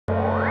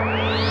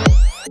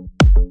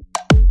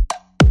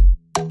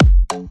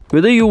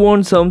Whether you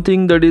want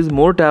something that is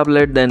more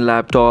tablet than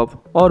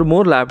laptop or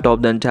more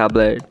laptop than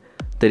tablet,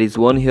 there is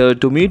one here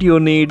to meet your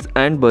needs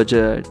and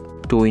budget.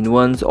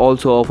 2-in-1s,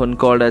 also often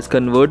called as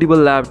convertible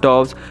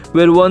laptops,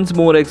 were once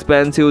more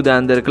expensive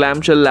than their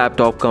clamshell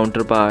laptop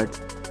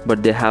counterparts,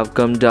 but they have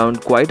come down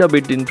quite a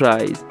bit in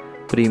price.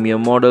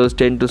 Premium models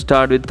tend to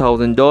start with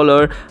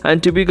 $1,000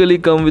 and typically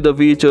come with the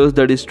features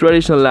that its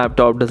traditional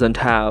laptop doesn't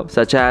have,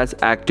 such as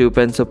active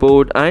pen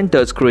support and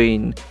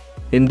touchscreen.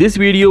 In this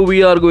video,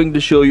 we are going to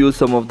show you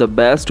some of the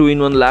best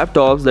 2-in-1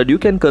 laptops that you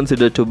can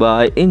consider to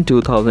buy in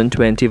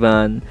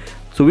 2021.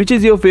 So which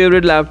is your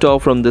favorite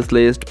laptop from this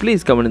list?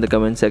 Please comment in the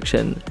comment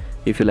section.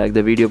 If you like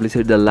the video, please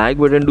hit the like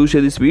button, do share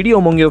this video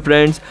among your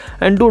friends,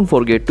 and don't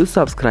forget to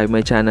subscribe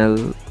my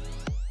channel.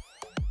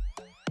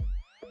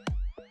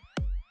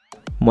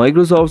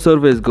 Microsoft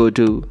Surface Go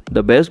 2,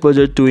 the best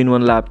budget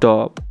 2-in-1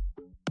 laptop.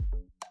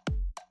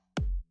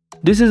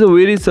 This is a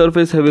very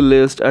Surface heavy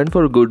list, and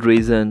for good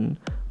reason.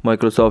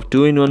 Microsoft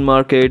 2-in-1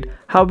 market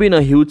have been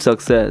a huge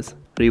success,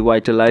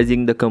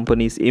 revitalizing the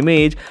company's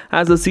image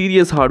as a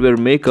serious hardware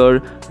maker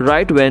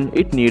right when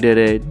it needed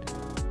it.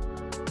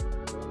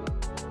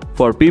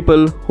 For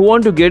people who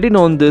want to get in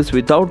on this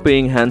without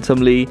paying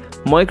handsomely,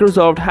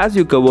 Microsoft has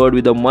you covered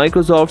with the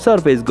Microsoft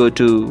Surface Go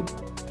 2.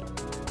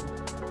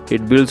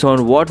 It builds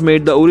on what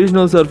made the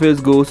original Surface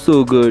Go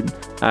so good,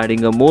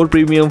 adding a more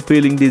premium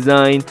feeling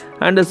design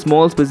and a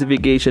small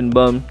specification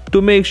bump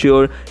to make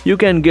sure you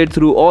can get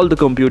through all the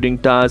computing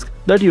tasks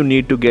that you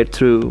need to get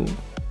through.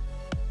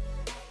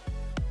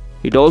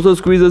 It also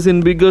squeezes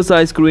in bigger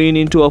size screen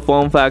into a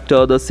form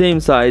factor the same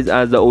size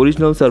as the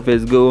original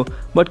Surface Go,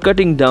 but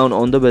cutting down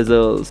on the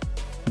bezels.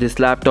 This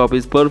laptop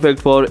is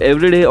perfect for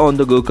everyday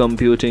on-the-go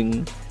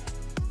computing.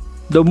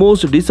 The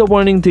most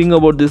disappointing thing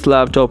about this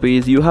laptop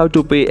is you have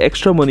to pay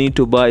extra money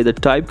to buy the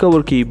type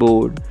cover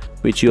keyboard,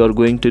 which you are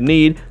going to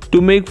need to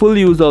make full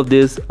use of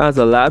this as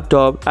a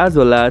laptop as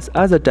well as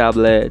a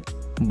tablet.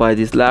 Buy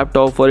this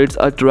laptop for its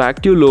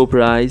attractive low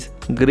price,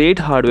 great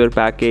hardware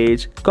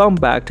package,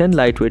 compact and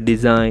lightweight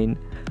design.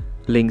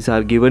 Links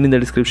are given in the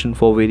description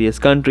for various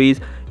countries.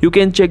 You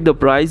can check the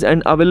price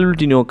and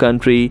availability in your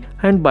country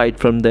and buy it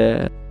from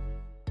there.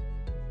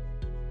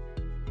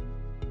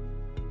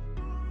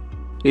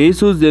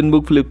 Asus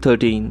ZenBook Flip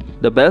 13,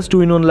 the best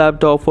 2-in-1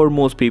 laptop for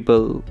most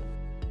people.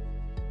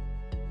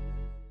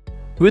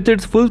 With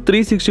its full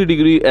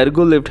 360-degree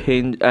ergo lift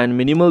hinge and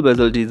minimal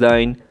bezel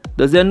design,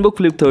 the ZenBook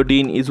Flip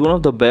 13 is one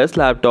of the best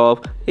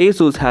laptops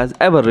Asus has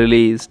ever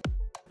released.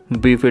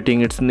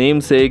 Befitting its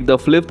namesake, the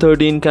Flip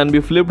 13 can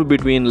be flipped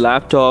between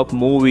laptop,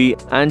 movie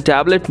and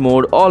tablet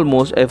mode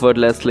almost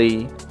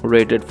effortlessly,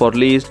 rated for at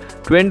least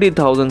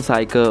 20,000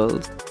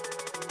 cycles.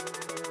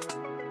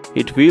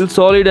 It feels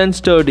solid and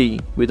sturdy,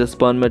 with a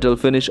spun metal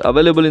finish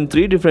available in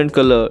 3 different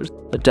colors.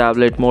 The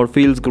tablet mode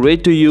feels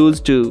great to use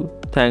too,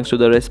 thanks to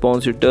the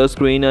responsive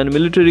touchscreen and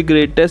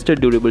military-grade tested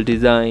durable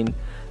design.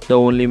 The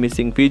only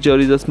missing feature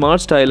is a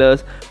smart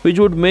stylus, which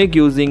would make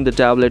using the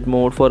tablet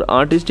mode for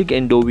artistic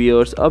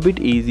endeavors a bit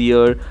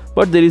easier,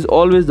 but there is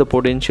always the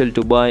potential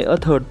to buy a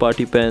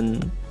third-party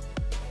pen.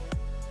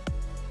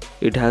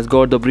 It has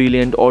got the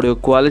brilliant audio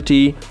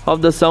quality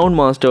of the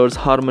Soundmaster's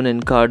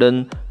Harman &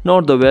 Kardon,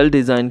 not the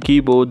well-designed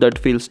keyboard that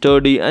feels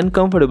sturdy and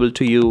comfortable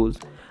to use.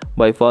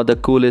 By far the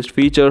coolest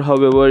feature,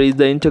 however, is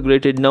the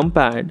integrated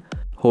numpad.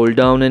 Hold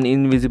down an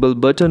invisible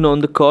button on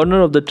the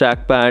corner of the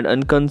trackpad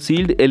and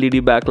concealed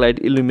LED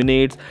backlight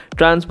illuminates,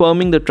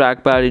 transforming the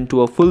trackpad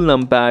into a full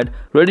numpad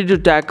ready to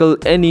tackle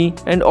any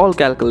and all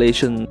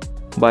calculations.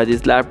 Buy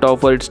this laptop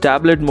for its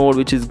tablet mode,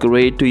 which is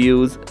great to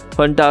use,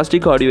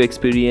 fantastic audio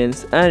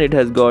experience, and it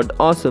has got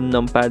awesome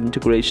numpad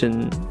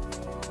integration.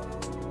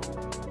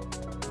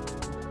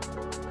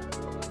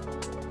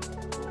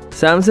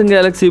 Samsung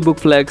Galaxy Book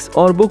Flex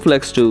or Book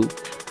Flex 2,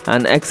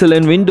 an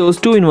excellent Windows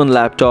 2-in-1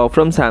 laptop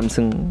from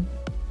Samsung.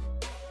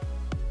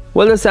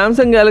 While the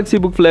Samsung Galaxy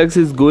Book Flex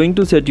is going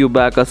to set you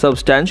back a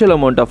substantial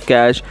amount of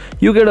cash,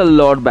 you get a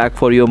lot back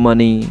for your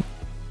money.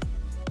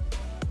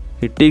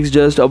 It ticks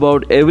just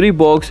about every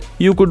box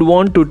you could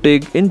want to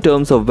tick in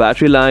terms of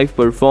battery life,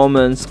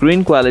 performance,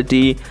 screen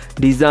quality,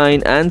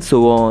 design and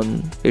so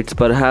on. It's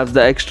perhaps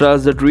the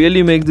extras that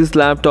really make this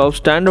laptop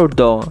stand out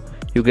though.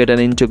 You get an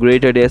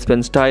integrated S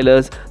Pen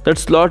stylus that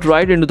slots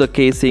right into the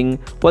casing,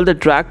 while the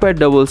trackpad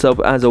doubles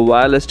up as a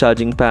wireless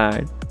charging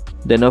pad.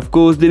 Then of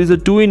course there is a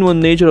 2-in-1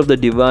 nature of the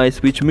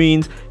device, which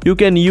means you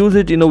can use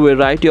it in a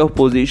variety of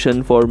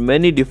positions for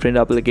many different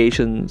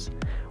applications.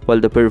 While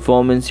the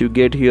performance you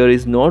get here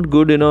is not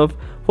good enough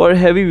for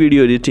heavy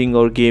video editing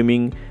or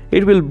gaming,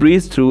 it will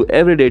breeze through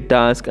everyday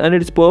tasks and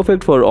it's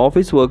perfect for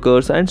office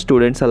workers and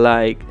students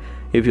alike.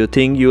 If you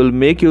think you will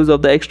make use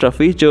of the extra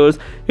features,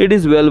 it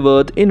is well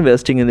worth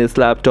investing in this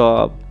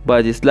laptop.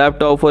 Buy this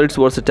laptop for its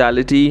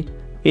versatility,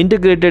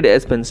 integrated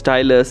S Pen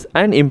stylus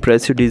and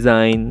impressive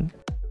design.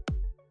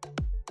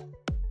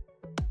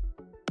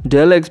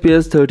 Dell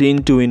XPS 13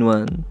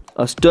 2-in-1,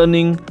 a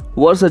stunning,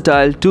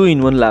 versatile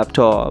 2-in-1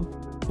 laptop.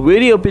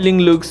 Very appealing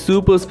look,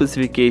 super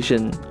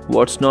specification.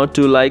 What's not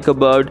to like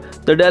about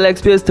the Dell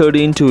XPS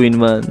 13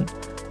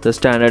 2-in-1? The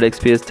standard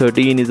XPS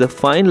 13 is a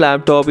fine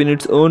laptop in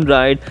its own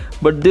right,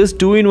 but this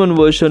 2-in-1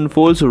 version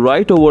folds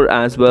right over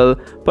as well,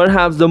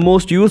 perhaps the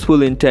most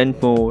useful in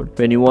tent mode,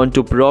 when you want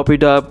to prop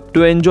it up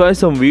to enjoy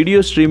some video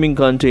streaming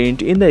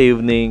content in the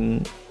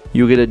evening.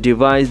 You get a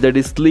device that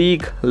is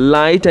sleek,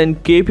 light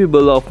and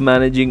capable of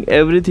managing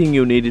everything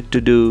you need it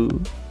to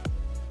do.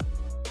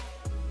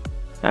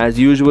 As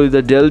usual with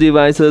the Dell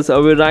devices, a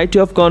variety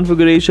of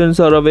configurations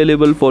are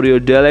available for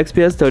your Dell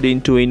XPS 13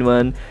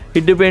 2-in-1.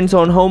 It depends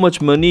on how much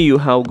money you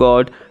have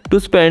got to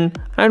spend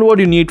and what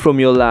you need from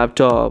your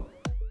laptop.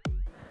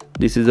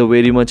 This is a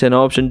very much an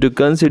option to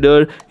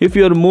consider if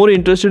you are more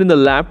interested in the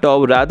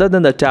laptop rather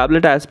than the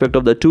tablet aspect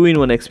of the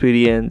 2-in-1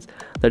 experience.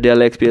 The Dell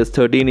XPS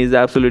 13 is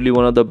absolutely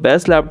one of the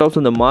best laptops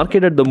on the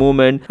market at the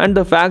moment, and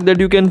the fact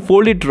that you can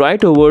fold it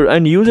right over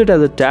and use it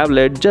as a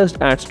tablet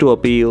just adds to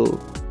appeal.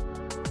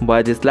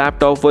 Buy this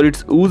laptop for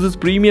its oozes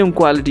premium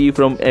quality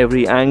from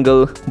every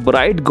angle,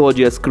 bright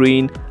gorgeous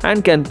screen,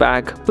 and can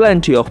pack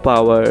plenty of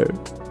power.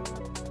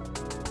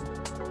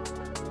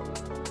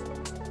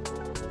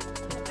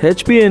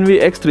 HP Envy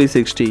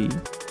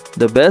X360,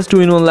 the best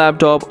 2-in-1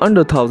 laptop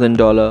under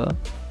 $1000.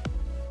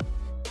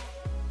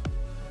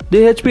 The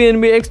HP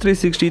Envy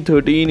X360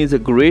 13 is a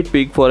great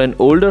pick for an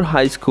older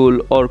high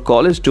school or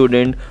college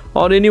student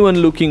or anyone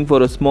looking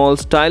for a small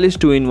stylish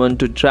 2-in-1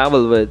 to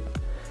travel with.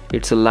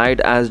 It's light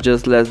as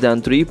just less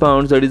than 3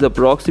 pounds, that is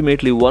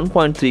approximately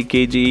 1.3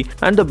 kg,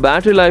 and the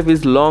battery life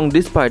is long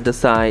despite the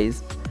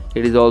size.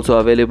 It is also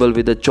available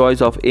with a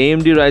choice of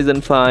AMD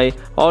Ryzen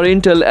 5 or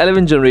Intel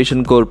 11th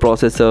generation core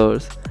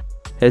processors.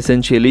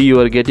 Essentially, you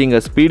are getting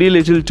a speedy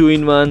little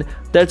 2-in-1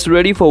 that's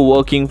ready for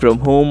working from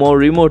home or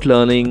remote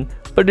learning,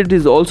 but it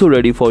is also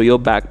ready for your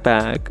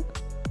backpack.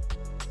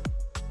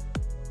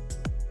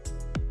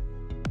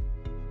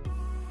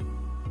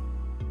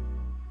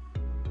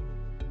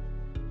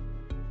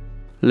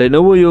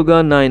 Lenovo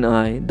Yoga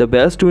 9i, the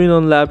best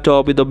 2-in-1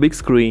 laptop with a big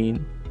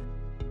screen.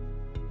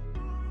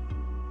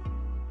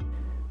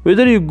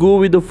 Whether you go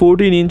with the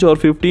 14-inch or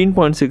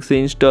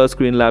 15.6-inch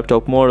touchscreen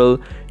laptop model,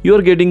 you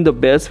are getting the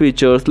best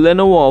features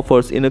Lenovo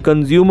offers in a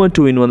consumer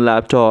 2-in-1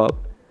 laptop.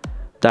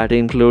 That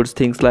includes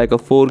things like a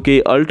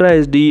 4K Ultra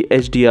HD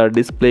HDR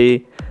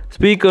display,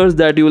 speakers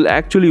that you will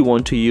actually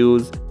want to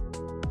use,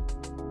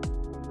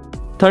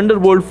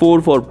 Thunderbolt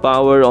 4 for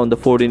power on the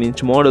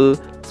 14-inch model,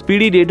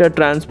 speedy data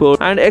transfer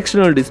and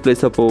external display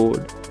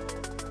support,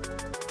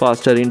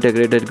 faster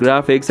integrated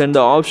graphics and the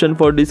option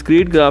for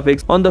discrete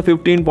graphics on the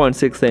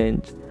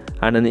 15.6-inch,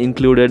 and an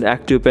included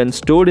Active Pen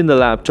stored in the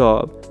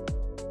laptop.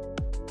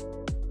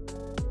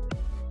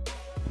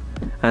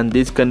 And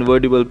this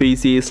convertible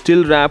PC is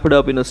still wrapped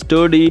up in a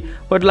sturdy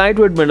but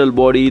lightweight metal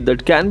body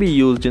that can be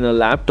used in a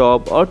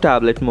laptop or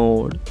tablet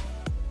mode.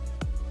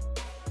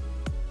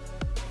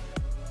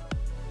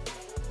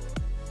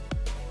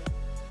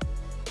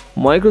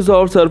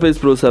 Microsoft Surface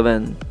Pro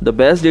 7, the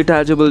best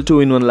detachable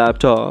 2-in-1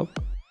 laptop.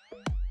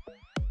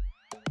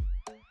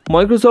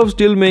 Microsoft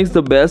still makes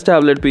the best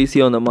tablet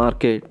PC on the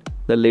market.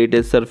 The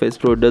latest Surface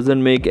Pro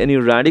doesn't make any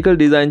radical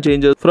design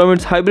changes from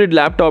its hybrid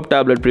laptop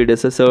tablet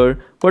predecessor,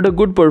 but a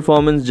good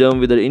performance jump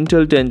with an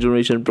Intel 10th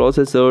generation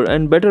processor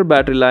and better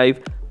battery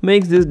life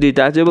makes this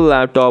detachable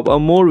laptop a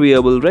more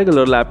viable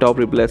regular laptop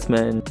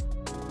replacement.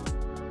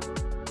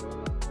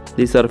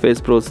 The Surface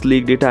Pro's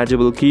sleek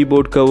detachable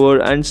keyboard cover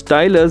and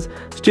stylus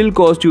still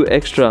cost you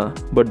extra,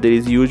 but there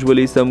is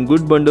usually some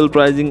good bundle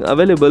pricing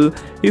available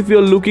if you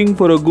are looking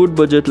for a good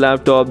budget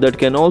laptop that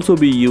can also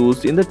be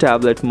used in the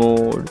tablet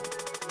mode.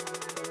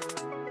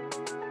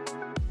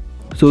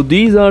 So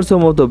these are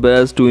some of the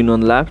best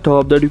 2-in-1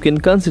 laptop that you can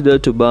consider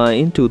to buy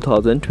in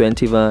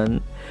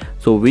 2021.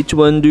 So which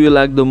one do you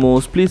like the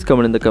most? Please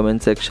comment in the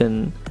comment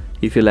section.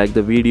 If you like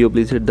the video,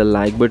 please hit the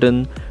like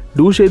button.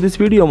 Do share this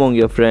video among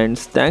your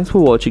friends. Thanks for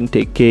watching.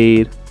 Take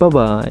care. Bye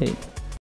bye.